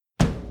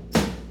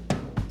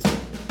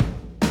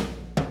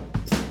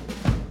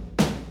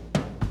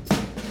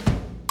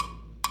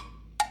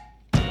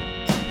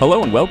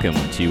Hello and welcome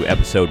to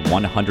episode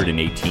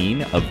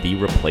 118 of the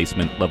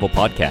Replacement Level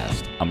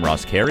Podcast. I'm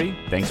Ross Carey.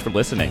 Thanks for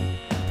listening.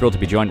 Thrilled to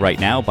be joined right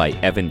now by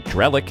Evan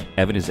Drellich.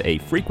 Evan is a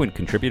frequent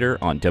contributor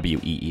on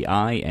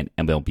WEEI and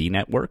MLB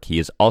Network. He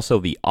is also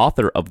the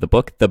author of the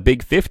book, The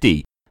Big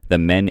 50, The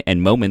Men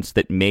and Moments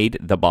That Made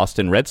the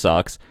Boston Red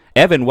Sox.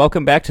 Evan,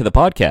 welcome back to the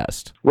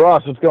podcast.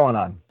 Ross, what's going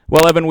on?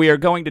 Well, Evan, we are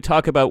going to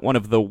talk about one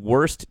of the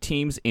worst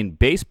teams in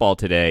baseball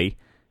today,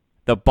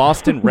 the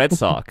Boston Red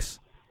Sox.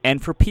 And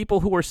for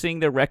people who are seeing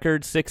their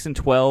record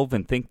 6-12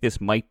 and think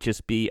this might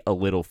just be a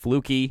little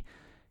fluky,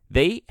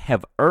 they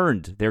have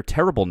earned their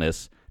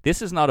terribleness. This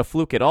is not a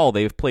fluke at all.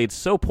 They've played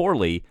so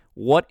poorly.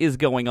 What is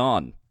going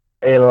on?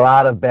 A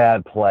lot of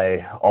bad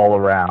play all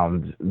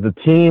around. The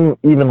team,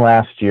 even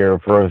last year,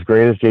 for as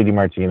great as J.D.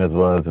 Martinez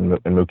was and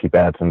Mookie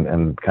Betts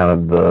and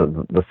kind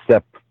of the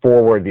step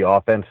forward the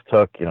offense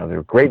took, they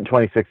were great in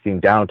 2016,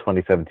 down in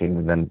 2017,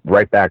 and then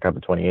right back up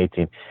in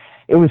 2018.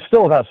 It was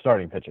still about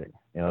starting pitching.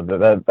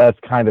 That's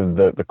kind of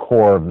the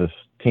core of this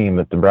team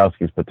that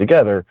Dombrowski's put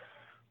together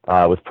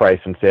with Price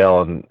and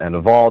Sale and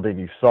Eovaldi.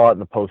 You saw it in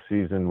the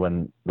postseason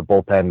when the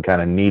bullpen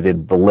kind of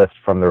needed the lift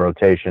from the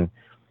rotation.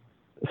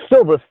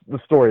 Still, the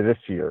story this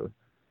year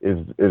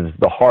is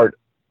the heart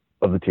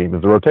of the team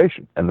is the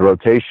rotation, and the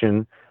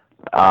rotation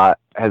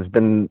has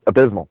been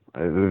abysmal.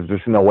 There's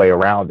just no way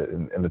around it,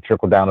 and the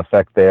trickle-down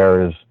effect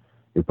there is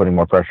you're putting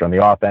more pressure on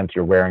the offense,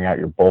 you're wearing out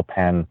your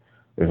bullpen.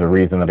 There's a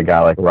reason that a guy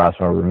like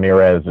Erasmo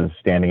Ramirez is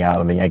standing out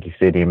on the Yankee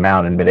Stadium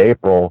mound in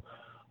mid-April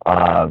in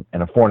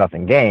a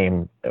 4-0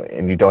 game,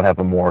 and you don't have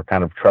a more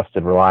kind of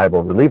trusted,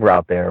 reliable reliever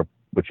out there,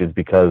 which is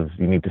because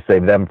you need to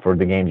save them for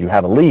the games you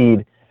have a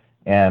lead,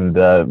 and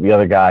the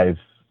other guys,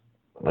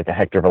 like a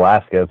Hector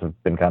Velasquez,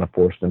 have been kind of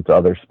forced into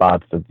other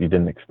spots that you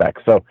didn't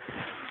expect. So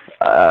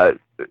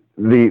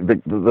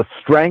the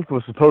strength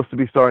was supposed to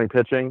be starting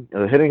pitching.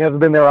 The hitting hasn't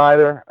been there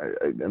either,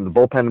 and the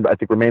bullpen, I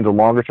think, remains a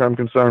longer-term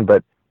concern,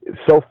 but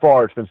so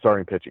far, it's been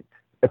starting pitching.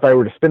 If I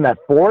were to spin that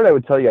forward, I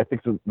would tell you I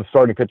think the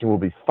starting pitching will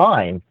be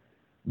fine,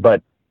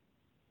 but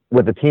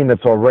with a team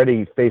that's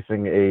already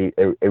facing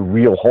a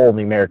real hole in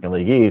the American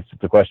League East,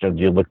 it's a question of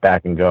do you look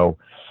back and go,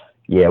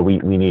 yeah, we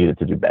needed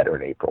to do better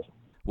in April.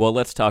 Well,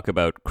 let's talk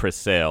about Chris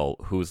Sale,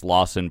 whose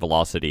loss in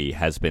velocity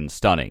has been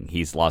stunning.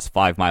 He's lost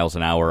 5 miles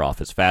an hour off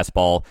his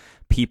fastball.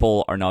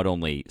 People are not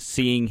only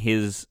seeing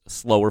his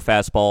slower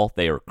fastball,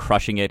 they are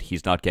crushing it.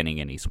 He's not getting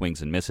any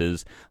swings and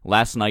misses.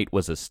 Last night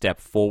was a step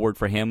forward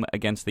for him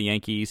against the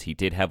Yankees. He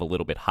did have a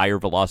little bit higher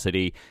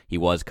velocity. He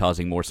was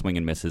causing more swing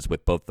and misses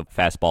with both the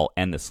fastball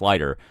and the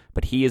slider,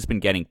 but he has been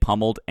getting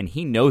pummeled, and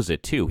he knows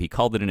it too. He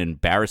called it an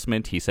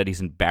embarrassment. He said he's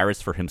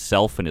embarrassed for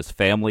himself and his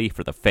family,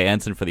 for the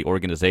fans, and for the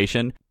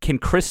organization. Can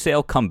Chris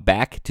Sale come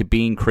back to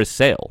being Chris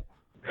Sale?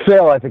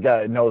 Sale, I think,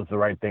 knows the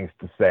right things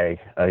to say.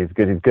 He's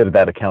good. He's good at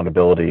that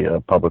accountability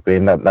publicly,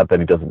 and not that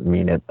he doesn't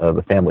mean it.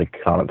 The family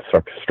comment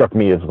struck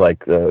me as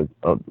like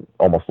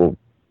almost a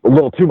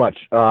little too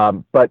much.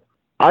 But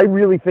I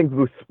really think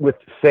with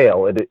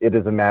Sale, it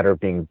is a matter of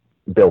being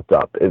built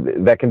up.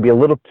 That can be a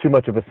little too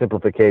much of a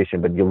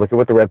simplification, but you look at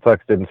what the Red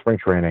Sox did in spring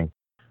training,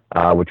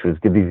 which was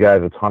give these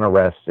guys a ton of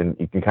rest, and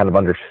you can kind of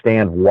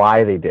understand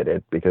why they did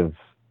it because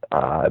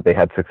they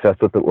had success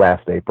with it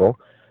last April,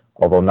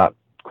 although not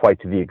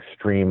quite to the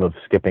extreme of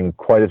skipping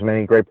quite as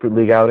many grapefruit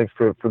league outings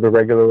for the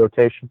regular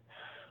rotation.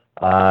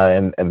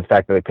 And the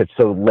fact that they pitched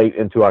so late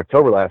into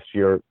October last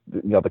year,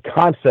 the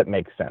concept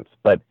makes sense,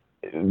 but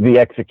the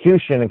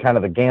execution and kind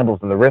of the gambles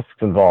and the risks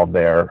involved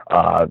there,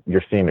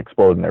 you're seeing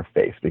explode in their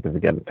face because,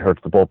 again, it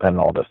hurts the bullpen and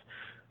all this.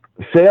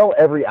 Sale,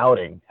 every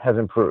outing has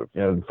improved.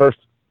 The first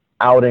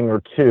outing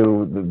or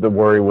two, the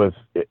worry was,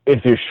 is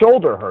his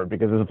shoulder hurt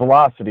because his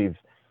velocity's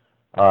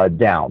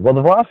down? Well,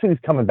 the velocity's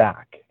coming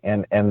back.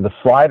 And the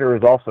slider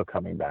is also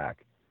coming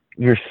back.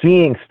 You're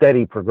seeing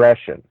steady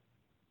progression,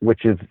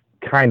 which is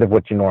kind of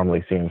what you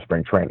normally see in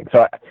spring training.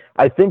 So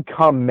I think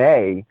come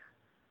May,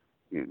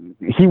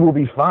 he will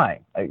be fine.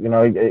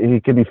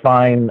 He could be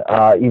fine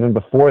even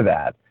before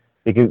that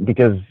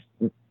because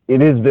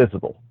it is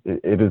visible.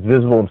 It is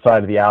visible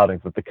inside of the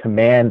outings, but the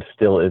command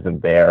still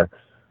isn't there.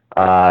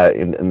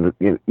 And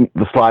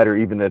the slider,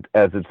 even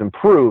as it's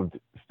improved,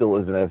 still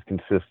isn't as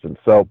consistent.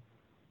 So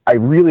I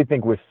really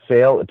think with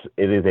Sale,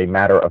 it is a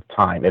matter of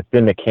time. It's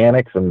been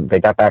mechanics, and they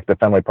got back to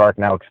Fenway Park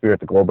now. Experience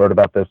the Goldberg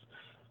about this.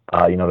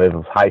 They have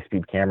those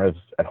high-speed cameras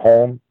at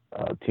home.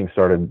 The team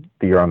started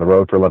the year on the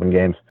road for 11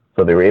 games,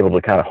 so they were able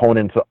to kind of hone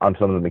in on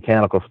some of the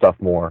mechanical stuff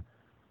more.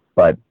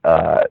 But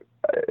I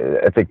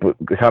think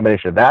the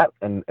combination of that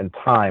and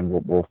time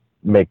will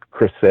make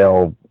Chris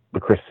Sale the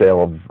Chris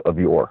Sale of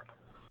yore.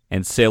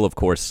 And Sale, of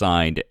course,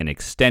 signed an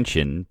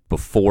extension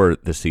before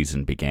the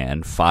season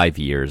began, 5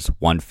 years,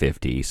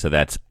 $150. So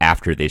that's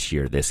after this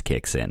year, this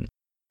kicks in.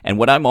 And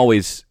what I'm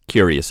always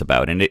curious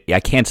about, and I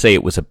can't say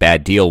it was a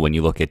bad deal when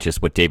you look at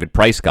just what David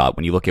Price got,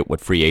 when you look at what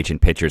free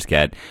agent pitchers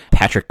get.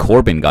 Patrick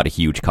Corbin got a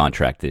huge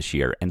contract this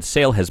year, and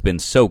Sale has been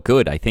so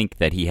good. I think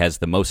that he has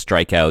the most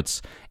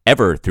strikeouts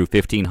ever through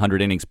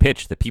 1,500 innings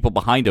pitched. The people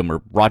behind him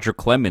are Roger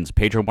Clemens,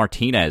 Pedro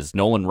Martinez,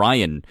 Nolan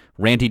Ryan,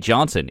 Randy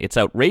Johnson. It's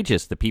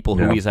outrageous, the people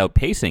who he's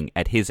outpacing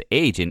at his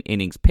age in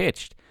innings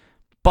pitched.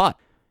 But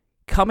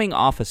coming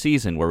off a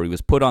season where he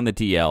was put on the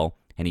DL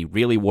and he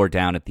really wore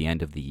down at the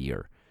end of the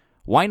year,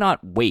 why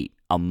not wait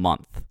a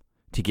month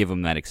to give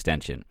him that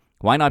extension?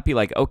 Why not be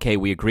like, okay,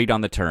 we agreed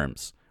on the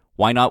terms.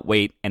 Why not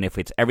wait? And if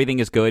everything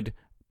is good,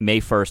 May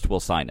 1st, we'll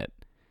sign it.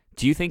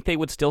 Do you think they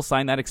would still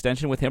sign that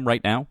extension with him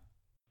right now?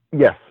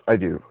 Yes, I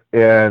do.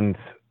 And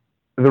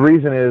the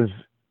reason is,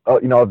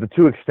 of the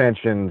two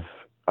extensions,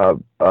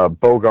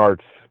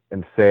 Bogaerts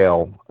and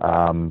Sale,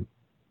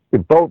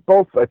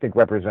 both I think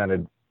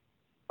represented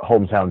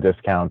hometown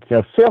discounts.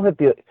 Sale's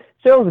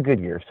a good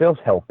year. Sale's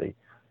healthy.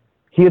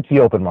 He hits the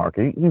open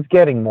market. He's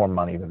getting more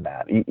money than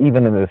that,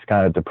 even in this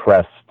kind of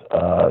depressed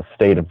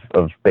state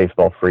of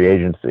baseball free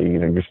agency.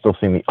 You're still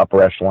seeing the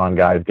upper echelon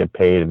guys get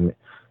paid, and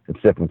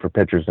it's different for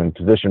pitchers and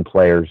position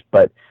players.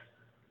 But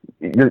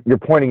you're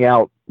pointing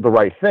out the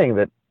right thing,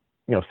 that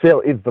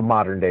Sale is the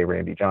modern day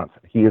Randy Johnson.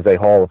 He is a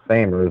Hall of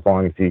Famer as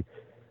long as he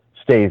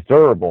stays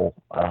durable.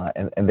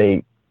 And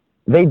they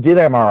did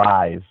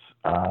MRIs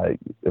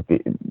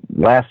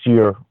last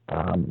year.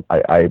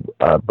 I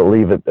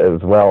believe it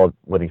as well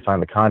when he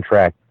signed the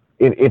contract.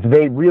 If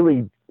they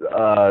really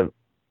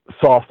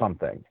saw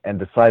something and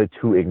decided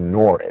to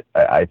ignore it,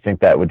 I think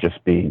that would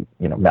just be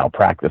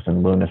malpractice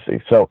and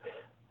lunacy. So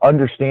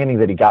understanding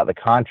that he got the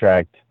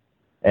contract,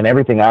 and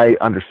everything I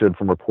understood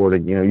from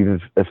reporting,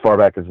 even as far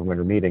back as the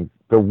winter meeting,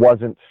 there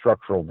wasn't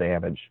structural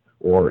damage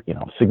or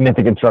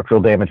significant structural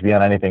damage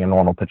beyond anything a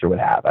normal pitcher would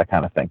have, that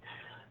kind of thing,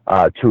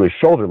 to his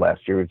shoulder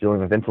last year. He was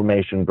dealing with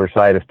inflammation,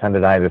 bursitis,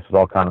 tendonitis, is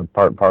all kind of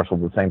part and parcel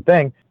of the same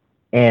thing.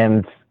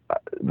 And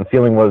the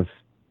feeling was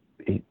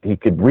he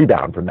could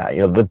rebound from that.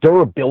 The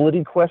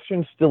durability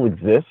question still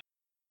exists,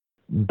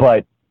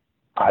 but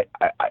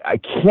I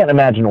can't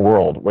imagine a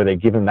world where they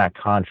give him that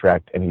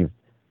contract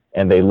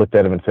and they looked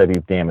at him and said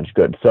he's damaged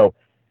goods. So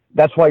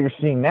that's why you're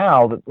seeing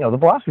now that the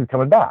velocity is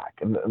coming back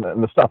and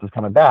the stuff is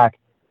coming back.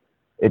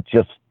 It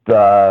just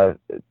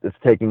it's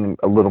taking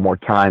a little more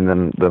time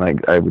than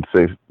I would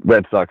say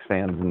Red Sox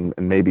fans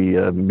and maybe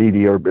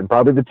media and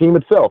probably the team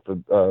itself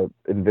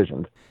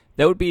envisioned.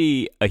 That would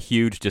be a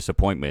huge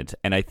disappointment,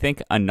 and I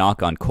think a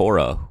knock on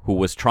Cora, who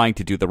was trying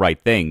to do the right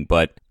thing.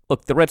 But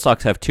look, the Red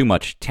Sox have too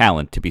much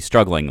talent to be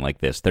struggling like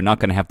this. They're not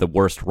going to have the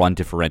worst run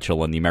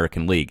differential in the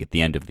American League at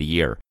the end of the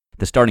year.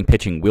 The starting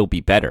pitching will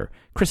be better.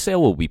 Chris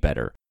Sale will be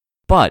better.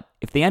 But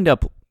if they end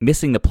up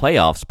missing the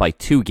playoffs by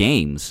 2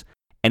 games,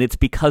 and it's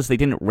because they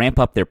didn't ramp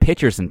up their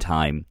pitchers in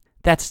time,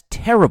 that's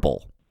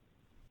terrible.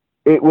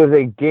 It was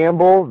a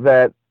gamble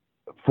that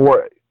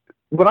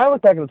when I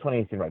look back at the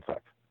 2018 Red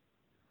Sox,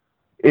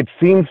 it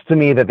seems to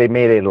me that they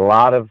made a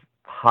lot of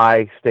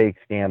high-stakes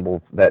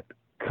gambles that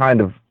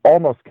kind of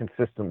almost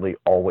consistently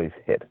always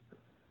hit.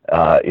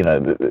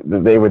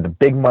 They were the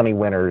big money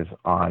winners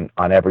on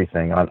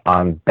everything,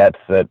 on bets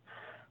that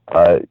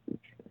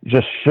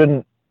just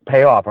shouldn't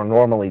pay off or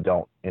normally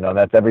don't.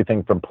 That's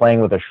everything from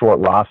playing with a short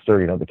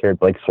roster. They carried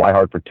Blake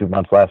Swihart for 2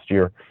 months last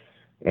year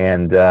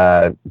and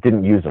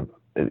didn't use him.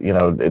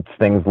 It's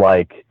things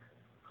like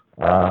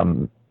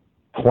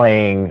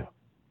playing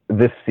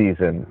this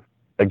season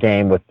a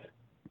game with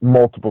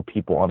multiple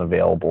people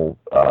unavailable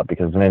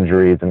because of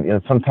injuries,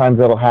 and sometimes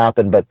that'll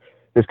happen. But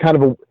there's kind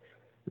of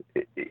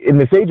in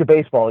this age of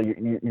baseball,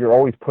 you're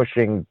always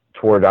pushing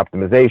toward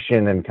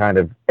optimization and kind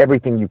of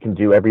everything you can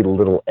do, every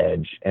little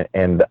edge.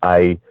 And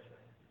I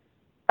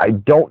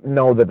don't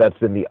know that that's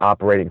been the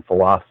operating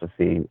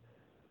philosophy,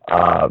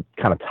 kind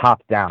of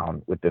top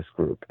down with this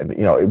group. And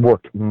it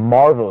worked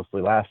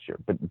marvelously last year,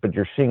 but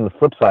you're seeing the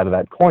flip side of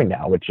that coin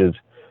now, which is,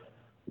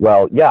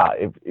 well, yeah,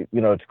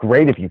 it's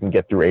great if you can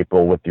get through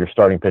April with your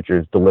starting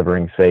pitchers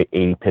delivering, say,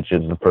 80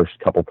 pitches the first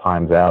couple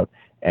times out,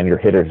 and your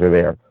hitters are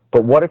there.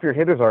 But what if your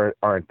hitters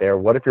aren't there?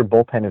 What if your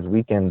bullpen is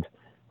weakened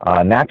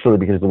naturally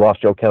because you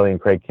lost Joe Kelly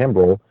and Craig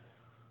Kimbrell?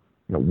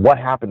 What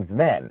happens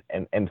then?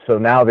 And so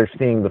now they're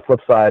seeing the flip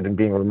side and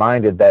being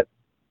reminded that,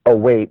 oh,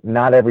 wait,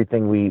 not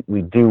everything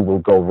we do will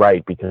go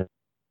right, because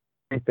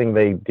everything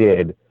they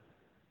did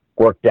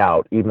worked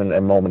out, even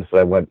in moments that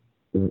I went,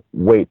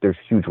 wait, there's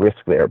huge risk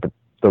there, but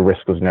the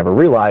risk was never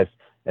realized.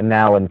 And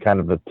now in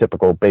kind of the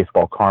typical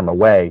baseball karma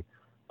way,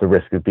 the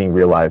risk is being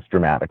realized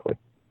dramatically.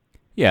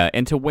 Yeah,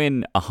 and to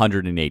win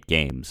 108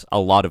 games, a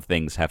lot of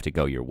things have to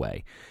go your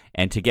way.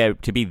 And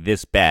to be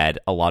this bad,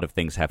 a lot of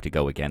things have to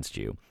go against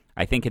you.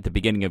 I think at the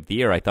beginning of the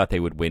year, I thought they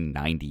would win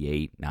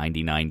 98,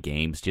 99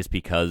 games just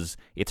because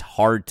it's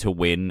hard to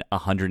win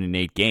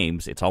 108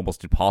 games. It's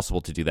almost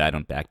impossible to do that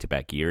on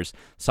back-to-back years.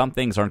 Some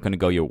things aren't going to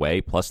go your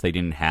way, plus they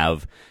didn't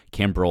have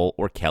Kimbrell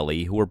or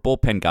Kelly, who were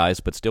bullpen guys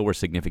but still were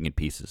significant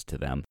pieces to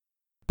them.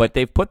 But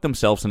they've put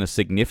themselves in a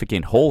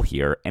significant hole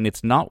here, and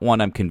it's not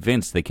one I'm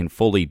convinced they can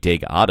fully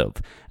dig out of,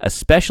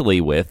 especially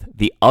with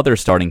the other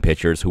starting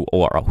pitchers who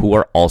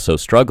are also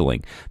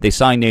struggling. They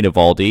signed Nate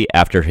Eovaldi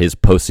after his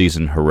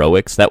postseason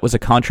heroics. That was a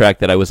contract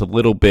that I was a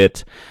little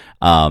bit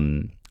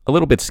a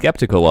little bit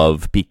skeptical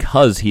of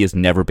because he has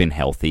never been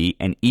healthy,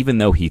 and even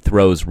though he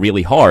throws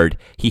really hard,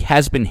 he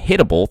has been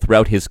hittable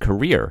throughout his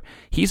career.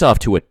 He's off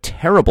to a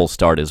terrible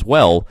start as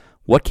well.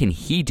 What can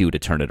he do to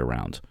turn it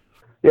around?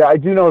 Yeah, I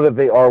do know that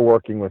they are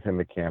working with him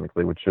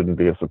mechanically, which shouldn't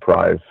be a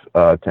surprise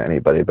to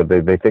anybody, but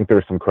they think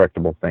there's some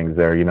correctable things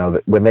there. You know,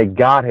 that when they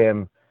got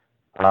him,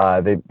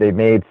 they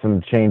made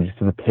some changes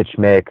to the pitch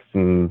mix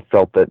and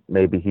felt that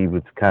maybe he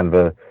was kind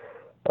of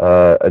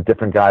a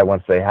different guy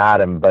once they had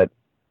him. But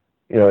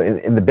you know,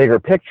 in the bigger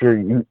picture,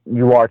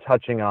 you are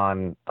touching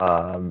on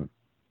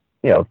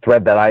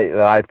thread that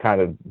I've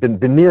kind of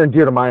been near and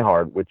dear to my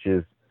heart, which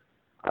is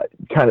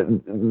kind of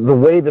the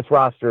way this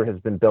roster has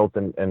been built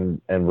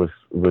and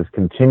was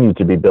continued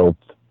to be built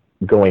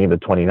going into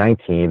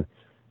 2019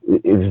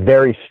 is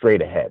very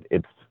straight ahead.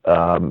 It's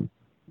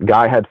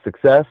guy had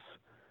success,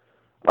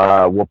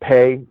 we'll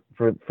pay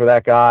for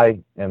that guy,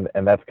 and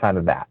that's kind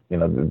of that. You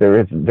know, there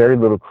is very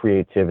little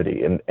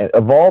creativity, and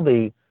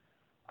Eovaldi,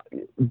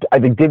 I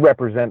think, did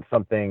represent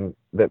something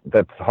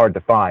that's hard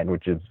to find,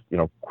 which is, you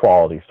know,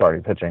 quality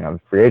starting pitching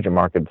on free agent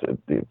markets.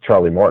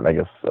 Charlie Morton, I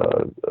guess,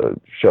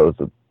 shows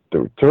that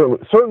there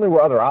certainly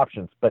were other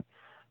options, but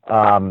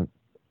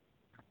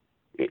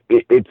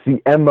it's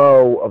the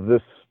MO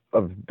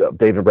of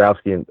Dave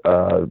Dombrowski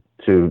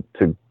to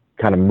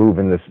kind of move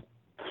in this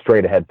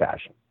straight ahead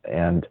fashion.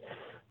 And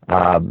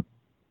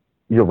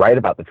you're right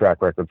about the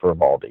track record for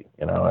Eovaldi.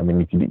 You know, I mean,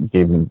 you can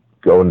even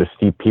go into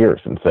Steve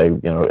Pearce and say, you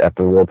know,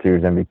 after the World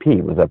Series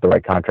MVP, was that the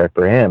right contract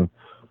for him?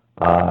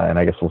 And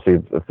I guess we'll see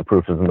if the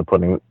proof is in the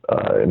pudding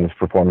in his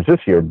performance this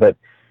year. But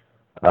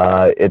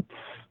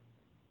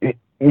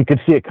you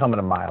could see it coming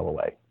a mile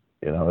away.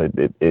 You know,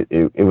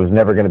 it was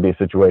never going to be a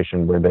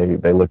situation where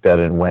they looked at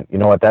it and went, you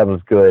know what, that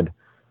was good,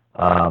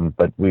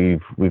 but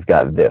we've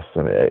got this,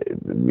 and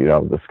you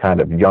know, this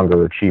kind of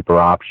younger, cheaper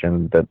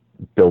option that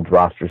builds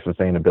roster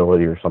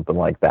sustainability or something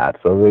like that.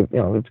 So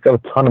it's got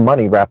a ton of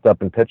money wrapped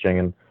up in pitching,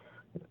 and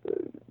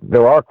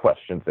there are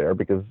questions there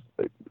because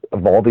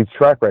Eovaldi's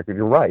track record,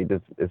 you're right,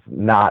 it's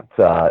not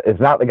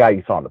the guy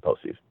you saw in the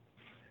postseason.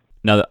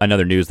 Now,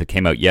 another news that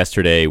came out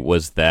yesterday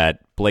was that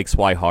Blake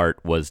Swihart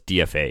was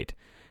DFA'd.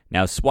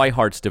 Now,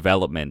 Swihart's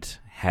development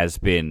has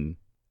been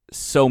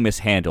so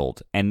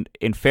mishandled, and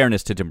in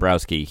fairness to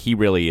Dombrowski, he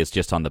really is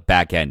just on the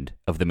back end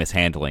of the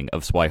mishandling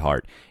of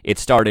Swihart. It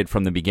started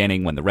from the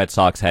beginning when the Red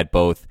Sox had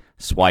both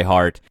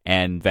Swihart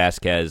and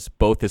Vasquez,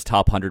 both as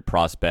top 100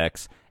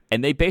 prospects,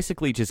 and they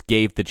basically just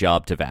gave the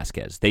job to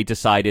Vasquez. They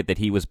decided that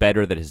he was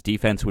better, that his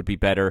defense would be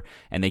better,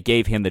 and they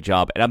gave him the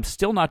job. And I'm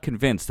still not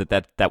convinced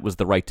that was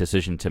the right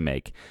decision to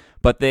make.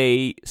 But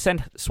they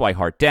sent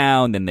Swihart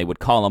down, then they would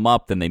call him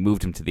up, then they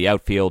moved him to the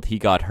outfield. He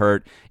got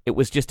hurt. It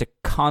was just a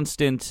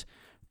constant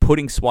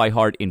putting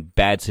Swihart in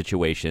bad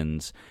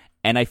situations.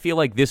 And I feel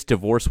like this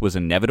divorce was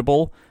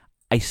inevitable.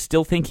 I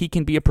still think he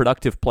can be a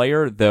productive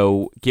player,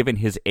 though given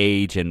his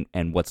age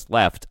and what's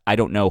left, I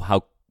don't know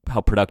how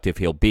productive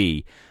he'll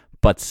be.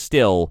 But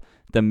still,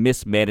 the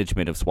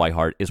mismanagement of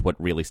Swihart is what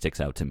really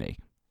sticks out to me.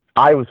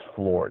 I was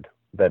floored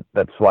that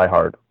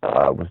Swihart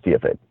was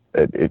DFA'd.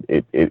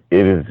 It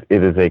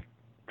is a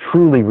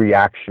truly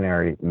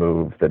reactionary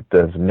move that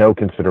does no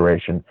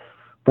consideration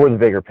for the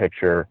bigger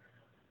picture.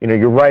 You know,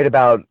 you're right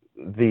about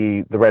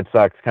the Red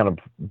Sox kind of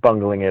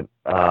bungling it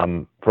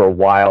for a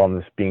while and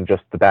this being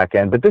just the back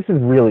end, but this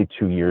is really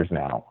 2 years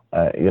now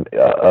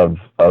of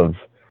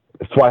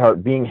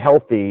Swihart being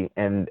healthy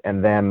and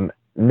them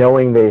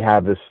knowing they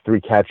have this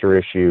 3-catcher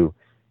issue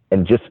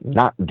and just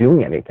not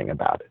doing anything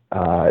about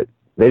it.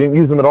 They didn't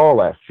use him at all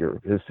last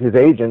year. His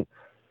agent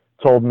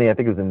told me, I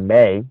think it was in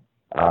May,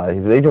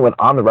 his agent went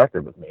on the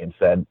record with me and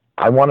said,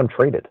 I want him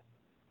traded.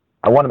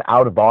 I want him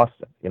out of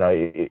Boston. You know,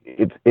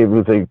 it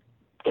was a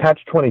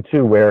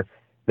catch-22 where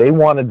they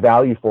wanted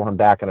value for him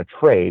back in a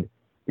trade.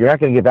 You're not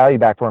going to get value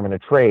back for him in a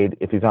trade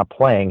if he's not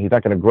playing. He's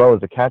not going to grow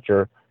as a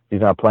catcher if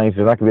he's not playing, so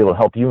he's not going to be able to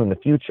help you in the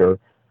future.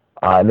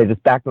 And they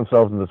just backed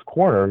themselves in this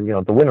corner. You know,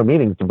 at the winter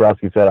meetings,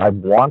 Dombrowski said, I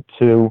want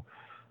to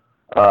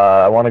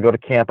go to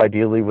camp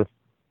ideally with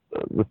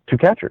 2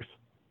 catchers.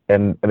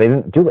 And they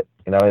didn't do it.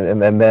 You know,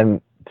 and then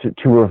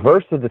to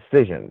reverse the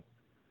decision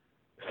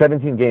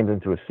 17 games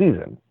into a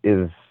season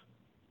is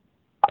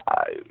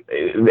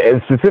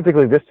and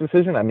specifically this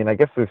decision. I mean, I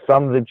guess there's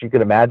some that you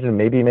could imagine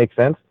maybe make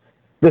sense.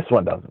 This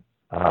one doesn't.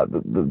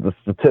 The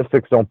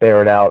statistics don't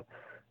bear it out.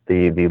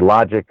 The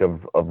logic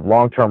of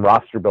long-term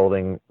roster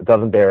building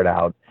doesn't bear it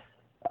out.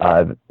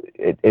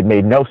 It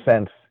made no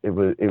sense. It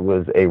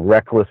was a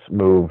reckless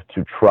move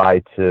to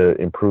try to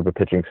improve a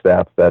pitching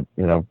staff that,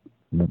 you know,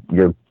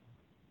 your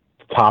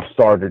top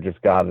starter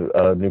just got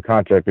a new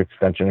contract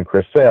extension in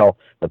Chris Sale,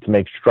 but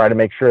try to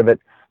make sure that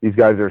these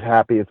guys are as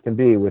happy as can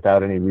be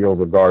without any real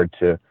regard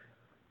to,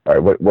 all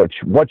right,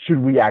 what should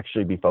we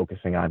actually be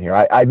focusing on here?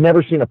 I've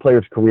never seen a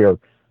player's career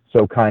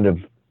so kind of,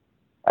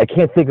 I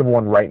can't think of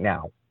one right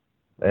now,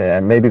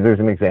 and maybe there's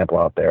an example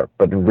out there,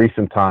 but in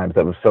recent times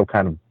that was so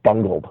kind of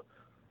bungled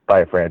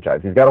by a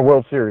franchise. He's got a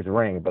World Series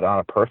ring, but on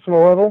a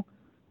personal level,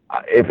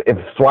 if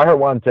Swihart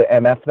wanted to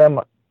MF them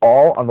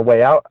all on the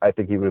way out, I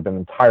think he would have been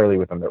entirely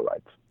within their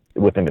rights.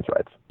 within his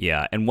rights.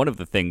 Yeah, and one of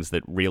the things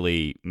that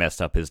really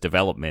messed up his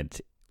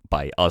development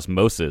by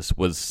osmosis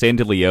was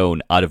Sandy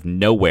Leon out of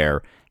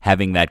nowhere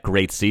having that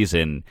great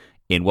season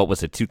in, what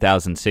was it,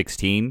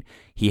 2016?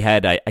 He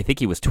had, I think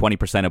he was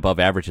 20% above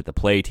average at the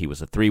plate. He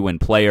was a 3-win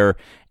player,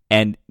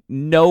 and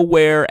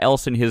nowhere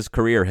else in his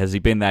career has he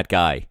been that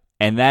guy.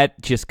 And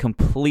that just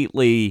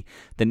completely,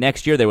 the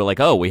next year they were like,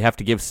 oh, we have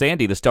to give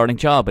Sandy the starting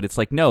job. But it's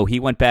like, no, he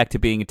went back to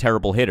being a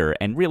terrible hitter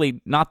and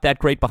really not that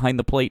great behind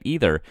the plate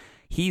either.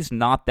 He's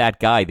not that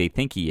guy they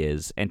think he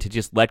is. And to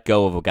just let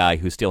go of a guy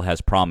who still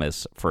has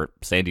promise for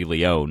Sandy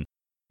Leon,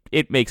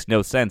 it makes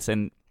no sense.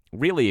 And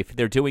really, if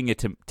they're doing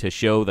it to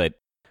show that,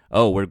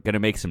 oh, we're going to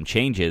make some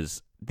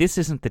changes, this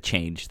isn't the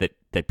change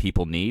that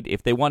people need.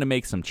 If they want to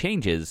make some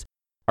changes,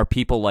 are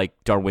people like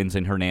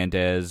Darwinzon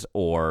Hernandez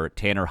or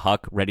Tanner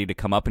Huck ready to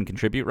come up and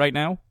contribute right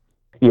now?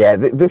 Yeah,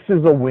 this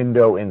is a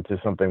window into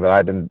something that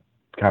I've been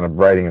kind of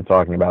writing and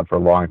talking about for a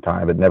long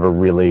time. It never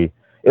really,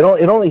 it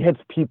only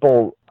hits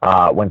people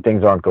when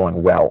things aren't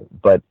going well.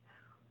 But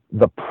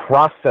the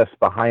process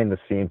behind the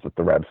scenes with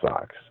the Red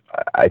Sox,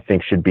 I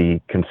think, should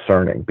be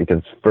concerning,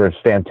 because for as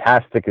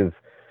fantastic as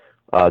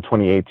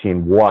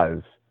 2018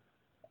 was,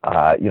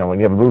 when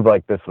you have a move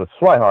like this with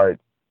Swihart,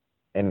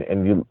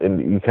 and you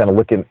kind of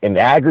look in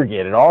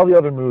aggregate at all the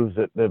other moves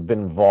that have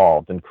been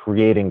involved in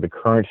creating the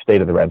current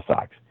state of the Red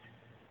Sox,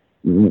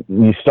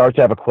 you start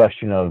to have a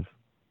question of,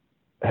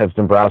 has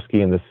Dombrowski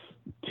and this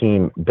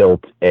team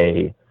built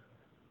a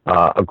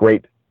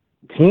great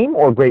team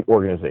or a great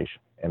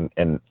organization?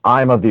 And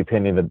I'm of the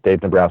opinion that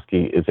Dave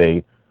Dombrowski is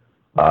a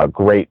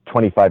great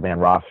 25-man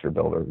roster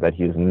builder, that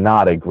he is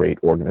not a great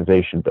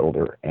organization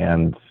builder.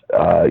 And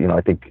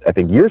I think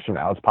years from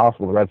now, it's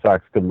possible the Red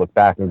Sox could look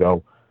back and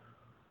go,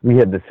 we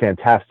had this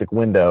fantastic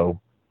window.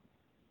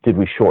 Did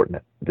we shorten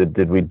it?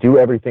 Did we do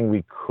everything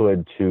we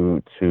could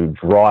to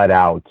draw it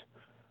out?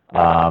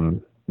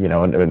 And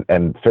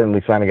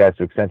certainly signing guys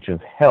to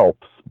extensions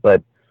helps,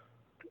 but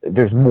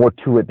there's more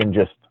to it than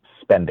just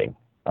spending.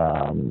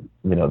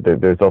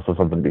 There's also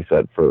something to be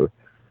said for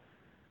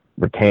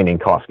retaining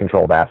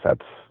cost-controlled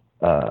assets,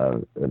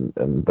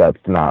 and that's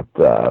not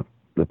that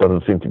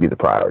doesn't seem to be the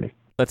priority.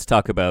 Let's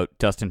talk about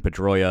Dustin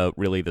Pedroia,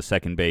 really the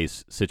second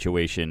base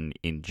situation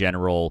in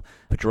general.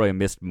 Pedroia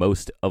missed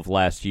most of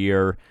last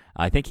year.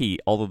 I think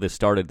although this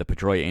started the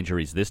Pedroia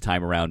injuries this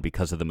time around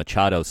because of the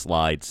Machado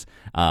slides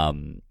a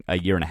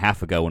year and a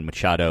half ago when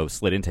Machado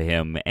slid into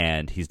him,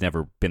 and he's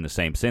never been the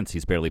same since.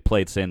 He's barely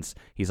played since.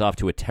 He's off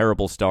to a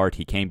terrible start.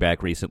 He came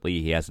back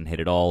recently. He hasn't hit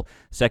at all.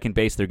 Second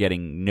base, they're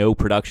getting no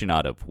production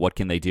out of. What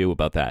can they do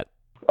about that?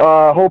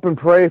 Hope and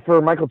pray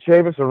for Michael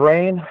Chavis or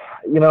rain.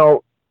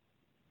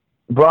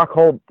 Brock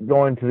Holt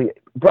to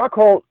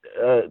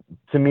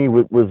me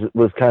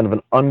was kind of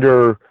an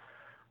under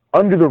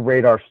the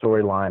radar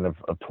storyline of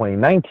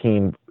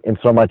 2019, in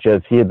so much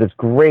as he had this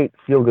great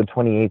feel good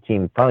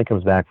 2018, finally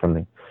comes back from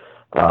the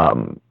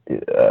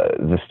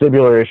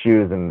vestibular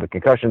issues and the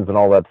concussions and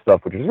all that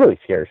stuff, which is really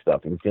scary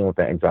stuff. He was dealing with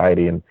the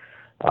anxiety, and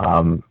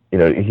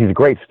he's a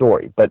great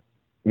story. But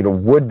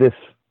would this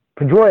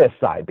Pedroia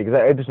side, because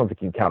I just don't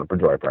think you can count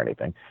Pedroia for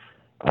anything.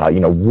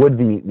 Would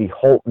the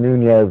Holt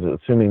Nunez,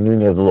 assuming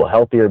Nunez is a little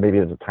healthier, maybe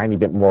has a tiny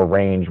bit more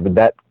range, would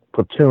that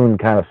platoon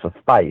kind of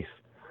suffice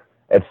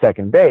at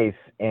second base?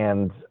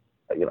 And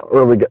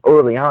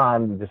early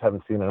on, we just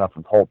haven't seen enough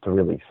of Holt to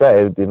really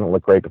say. It didn't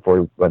look great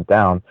before he went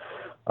down.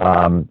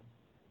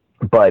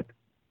 But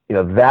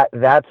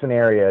that's an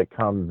area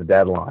come the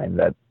deadline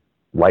that,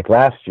 like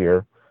last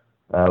year,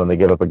 when they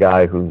give up a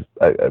guy who's,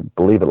 I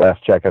believe at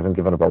last check, hasn't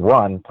given up a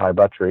run, Ty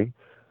Buttrey,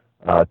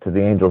 to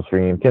the Angels for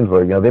Ian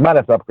Kinsler, they might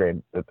have to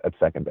upgrade at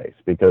second base,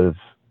 because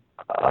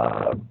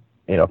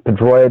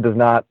Pedroia does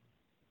not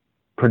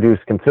produce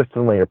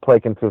consistently or play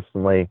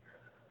consistently.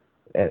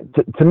 And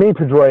to me,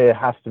 Pedroia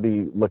has to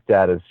be looked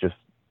at as just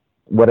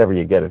whatever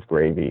you get is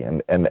gravy.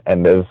 And at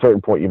a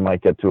certain point, you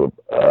might get to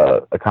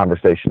a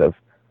conversation of,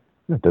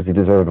 does he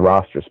deserve the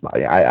roster spot?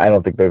 I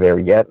don't think they're there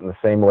yet. In the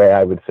same way,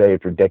 I would say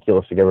it's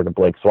ridiculous to get rid of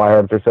Blake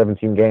Swihart after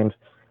 17 games.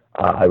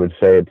 I would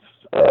say it's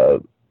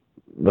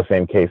the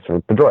same case for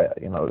Pedroia.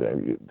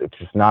 It's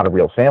just not a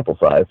real sample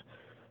size.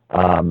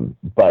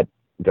 But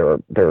there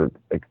are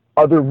like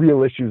other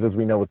real issues, as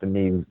we know, with the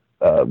knee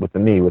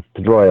with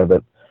Pedroia,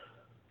 that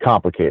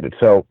complicated.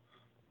 So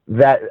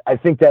that, I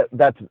think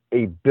that's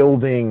a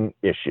building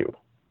issue.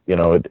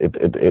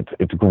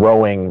 It's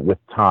growing with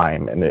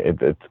time, and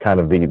it's kind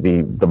of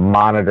the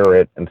monitor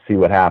it and see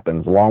what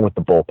happens, along with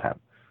the bullpen.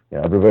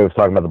 Everybody was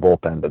talking about the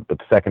bullpen,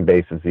 but second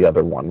base is the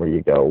other one where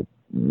you go,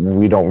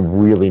 we don't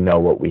really know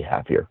what we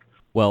have here.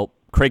 Well,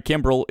 Craig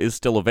Kimbrell is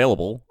still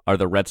available. Are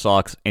the Red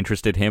Sox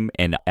interested in him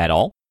at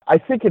all? I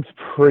think it's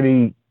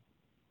pretty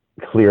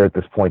clear at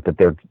this point that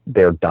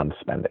they're done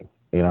spending.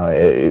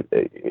 I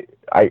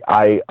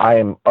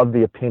am of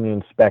the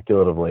opinion,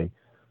 speculatively,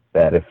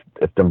 that if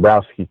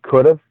Dombrowski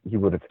could have, he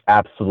would have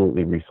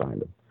absolutely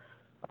re-signed him.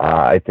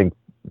 I think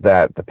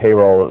that the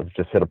payroll has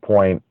just hit a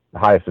point,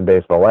 highest in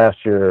baseball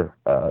last year,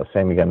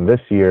 same again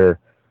this year,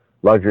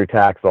 luxury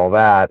tax, all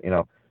that.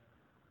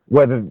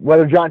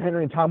 Whether John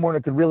Henry and Tom Werner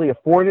could really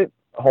afford it,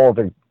 a whole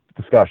other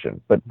discussion.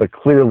 But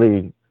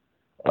clearly,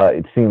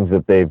 it seems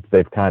that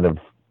they've kind of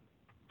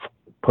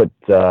put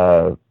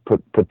the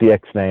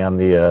X-nay on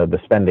the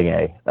spending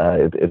A.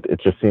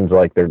 It just seems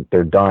like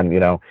they're done.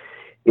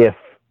 If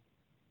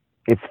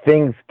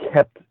things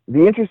kept,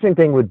 the interesting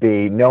thing would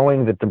be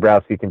knowing that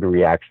Dombrowski can be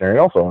reactionary,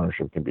 also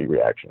ownership can be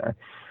reactionary.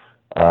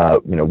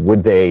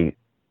 Would they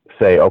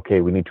say,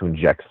 okay, we need to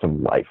inject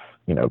some life?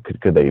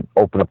 Could they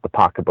open up the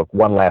pocketbook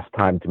one last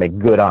time to make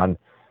good on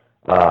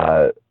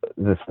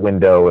this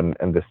window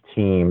and this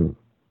team?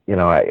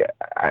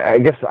 I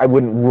guess I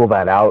wouldn't rule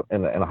that out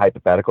in a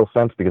hypothetical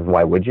sense, because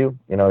why would you?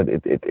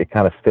 It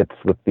kind of fits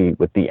with the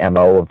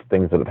MO of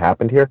things that have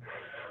happened here.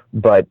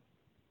 But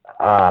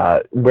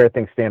where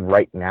things stand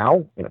right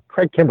now,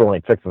 Craig Kimbrell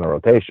ain't fixing the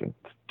rotation,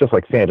 just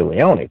like Sandy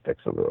Leone ain't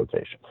fixing the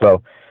rotation.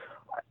 So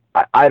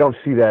I don't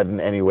see that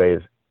in any way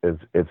as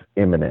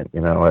imminent.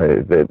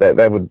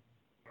 That would,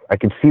 I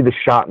could see the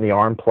shot in the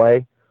arm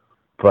play,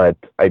 but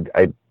I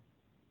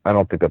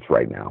don't think that's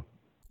right now.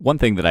 One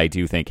thing that I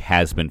do think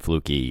has been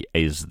fluky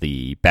is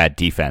the bad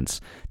defense.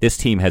 This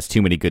team has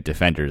too many good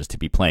defenders to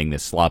be playing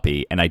this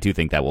sloppy, and I do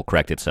think that will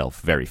correct itself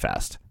very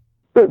fast.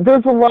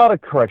 There's a lot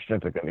of correction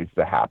that needs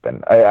to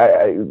happen.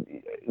 I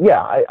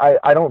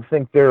don't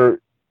think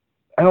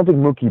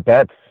Mookie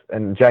Betts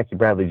and Jackie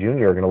Bradley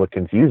Jr. are going to look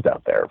confused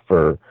out there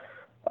for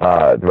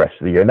the rest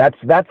of the year. And that's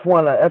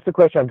the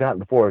question I've gotten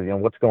before.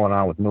 What's going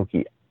on with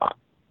Mookie?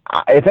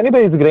 If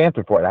anybody has a good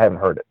answer for it, I haven't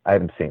heard it. I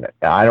haven't seen it.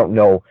 I don't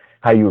know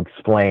how you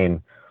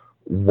explain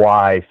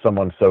why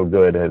someone so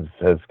good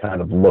has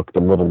kind of looked a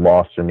little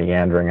lost or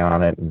meandering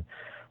on it. And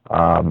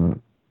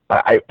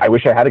I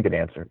wish I had a good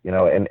answer,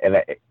 and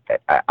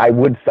I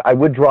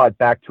would draw it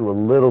back to a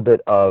little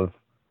bit of,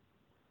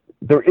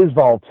 there is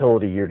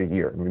volatility year to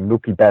year. I mean,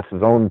 Mookie Betts'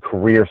 own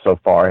career so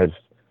far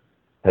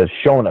has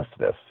shown us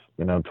this.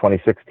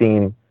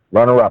 2016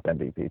 runner-up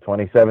MVP,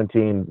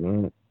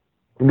 2017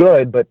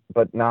 good, but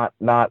not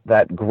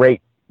that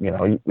great.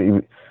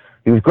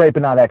 He was great,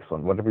 but not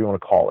excellent, whatever you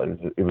want to call it.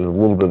 It was a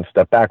little bit of a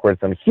step backwards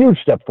and a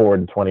huge step forward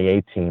in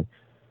 2018.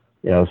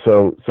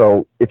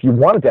 So if you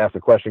wanted to ask the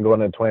question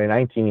going into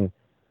 2019,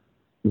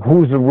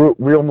 who's the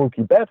real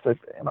Mookie Betts?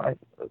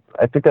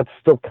 I think that's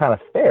still kind of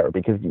fair,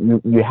 because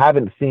you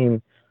haven't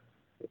seen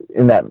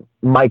in that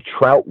Mike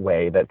Trout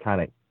way that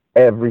kind of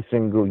every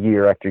single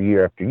year after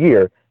year after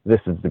year,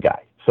 this is the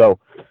guy. So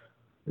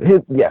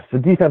yes, the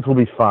defense will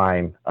be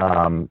fine,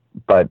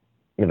 but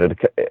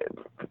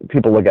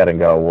people look at it and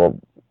go, well,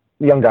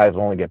 young guys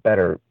will only get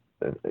better.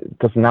 It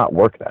does not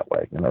work that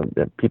way.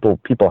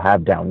 People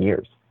have down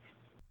years.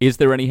 Is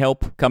there any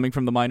help coming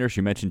from the minors?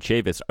 You mentioned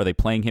Chavis. Are they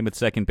playing him at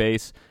second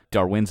base?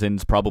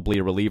 Darwinzon's probably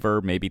a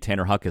reliever, maybe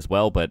Tanner Huck as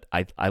well, but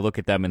I look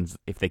at them, and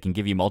if they can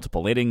give you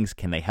multiple innings,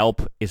 can they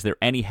help? Is there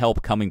any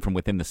help coming from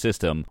within the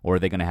system, or are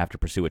they going to have to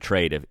pursue a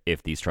trade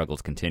if these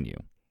struggles continue?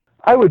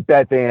 I would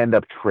bet they end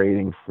up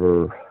trading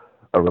for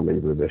a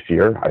reliever this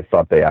year. I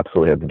thought they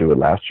absolutely had to do it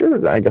last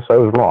year. I guess I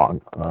was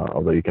wrong.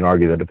 Although you can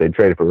argue that if they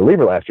traded for a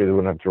reliever last year, they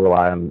wouldn't have to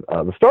rely on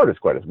the starters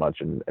quite as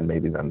much, and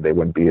maybe then they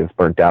wouldn't be as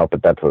burnt out.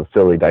 But that's a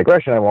silly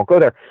digression. I won't go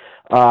there.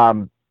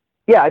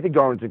 I think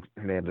Darwin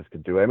Hernandez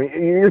could do it. I mean,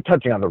 you're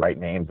touching on the right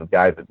names of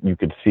guys that you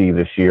could see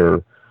this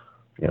year.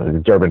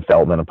 Durbin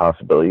Feltman, a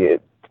possibility.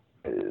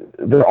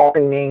 There are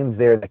names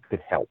there that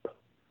could help.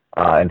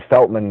 And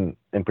Feltman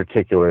in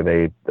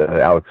particular,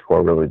 Alex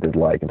Cora really did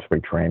like in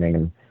spring training,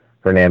 and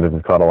Hernandez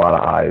has caught a lot of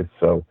eyes.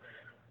 So,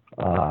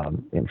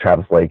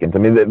 Travis Lakins. I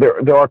mean,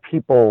 there are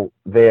people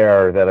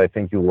there that I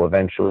think you will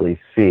eventually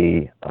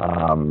see.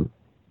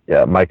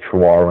 Mike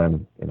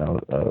Schwarwin.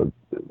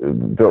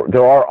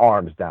 There are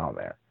arms down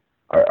there.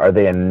 Are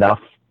they enough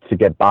to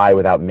get by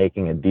without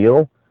making a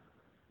deal?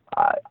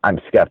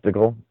 I'm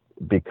skeptical,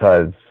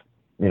 because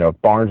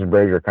Barnes and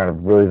Brady are kind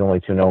of really the only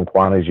two known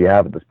quantities you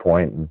have at this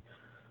point.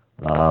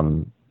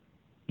 And,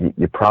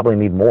 you probably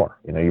need more.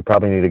 You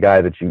probably need a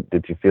guy that you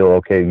feel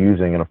okay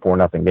using in a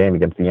 4-0 game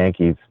against the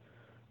Yankees,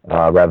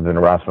 rather than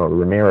Erasmo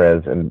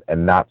Ramirez,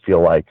 and not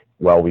feel like,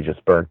 well, we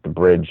just burnt the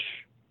bridge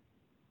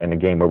in a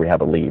game where we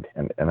have a lead.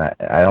 And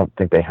I don't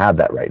think they have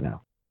that right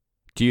now.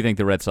 Do you think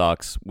the Red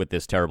Sox, with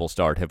this terrible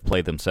start, have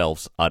played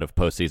themselves out of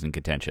postseason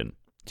contention?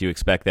 Do you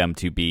expect them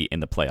to be in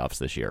the playoffs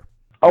this year?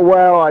 Oh,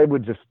 well, I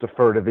would just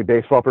defer to the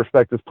Baseball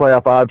Prospectus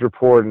playoff odds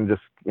report and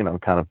just,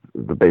 kind of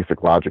the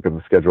basic logic of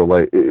the schedule.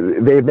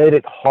 They've made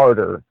it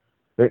harder.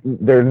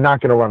 They're not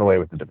going to run away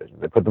with the division.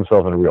 They put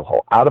themselves in a real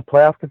hole. Out of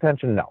playoff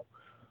contention, no.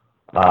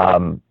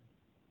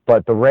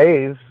 But the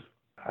Rays,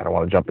 I don't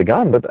want to jump the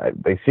gun, but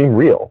they seem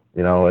real,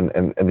 and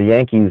the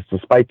Yankees,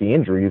 despite the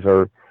injuries,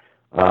 are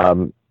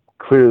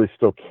clearly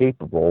still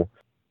capable.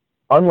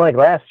 Unlike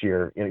last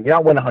year, you're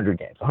not winning 100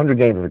 games. 100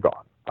 games are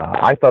gone.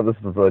 I thought this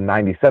was a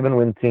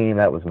 97-win team.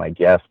 That was my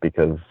guess,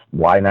 because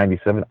why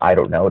 97? I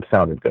don't know. It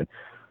sounded good.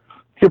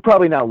 You're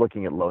probably not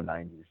looking at low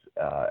 90s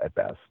at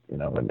best,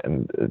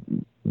 and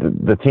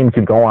the team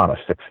could go on a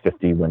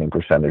 650 winning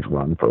percentage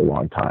run for a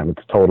long time.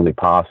 It's totally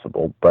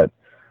possible, but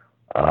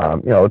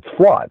it's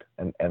flawed,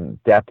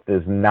 and depth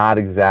is not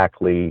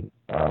exactly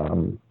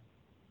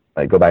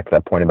I go back to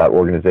that point about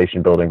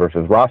organization building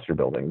versus roster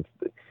building.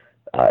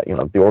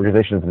 The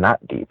organization is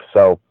not deep.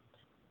 So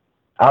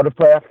out of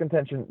playoff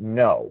contention,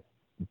 no.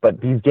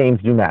 But these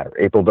games do matter.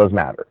 April does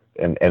matter.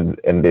 And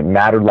it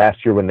mattered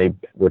last year when they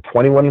were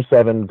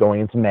 21-7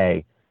 going into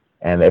May,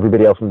 and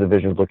everybody else in the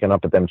division is looking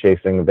up at them,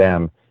 chasing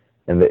them.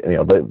 And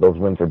those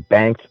wins are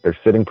banked. They're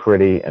sitting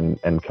pretty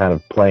and kind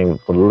of playing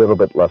with a little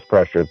bit less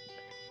pressure.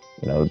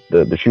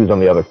 The shoe's on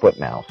the other foot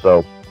now.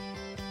 So,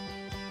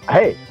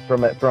 hey,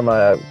 from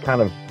a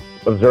kind of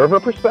observer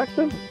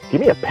perspective,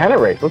 give me a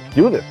pennant race. Let's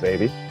do this,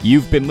 baby.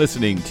 You've been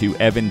listening to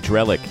Evan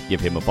Drellich.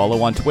 Give him a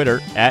follow on Twitter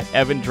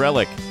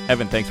 @EvanDrellich.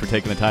 Evan, thanks for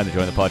taking the time to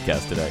join the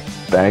podcast today.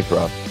 Thanks,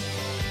 Rob.